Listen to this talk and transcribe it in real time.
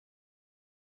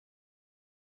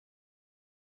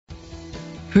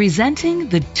Presenting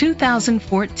the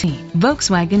 2014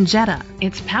 Volkswagen Jetta.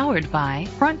 It's powered by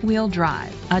front-wheel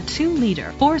drive, a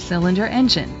 2-liter 4-cylinder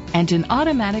engine, and an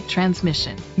automatic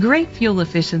transmission. Great fuel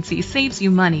efficiency saves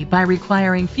you money by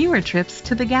requiring fewer trips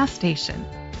to the gas station.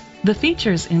 The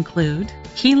features include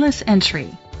keyless entry,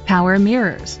 power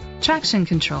mirrors, traction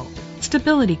control,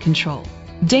 stability control,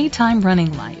 daytime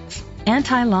running lights,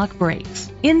 anti-lock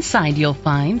brakes. Inside you'll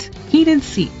find heated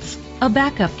seats, a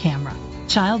backup camera,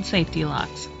 child safety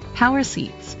locks, power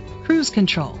seats, cruise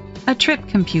control, a trip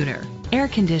computer, air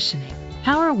conditioning,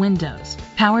 power windows,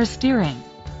 power steering.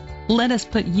 Let us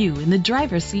put you in the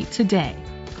driver's seat today.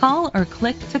 Call or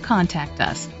click to contact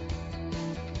us.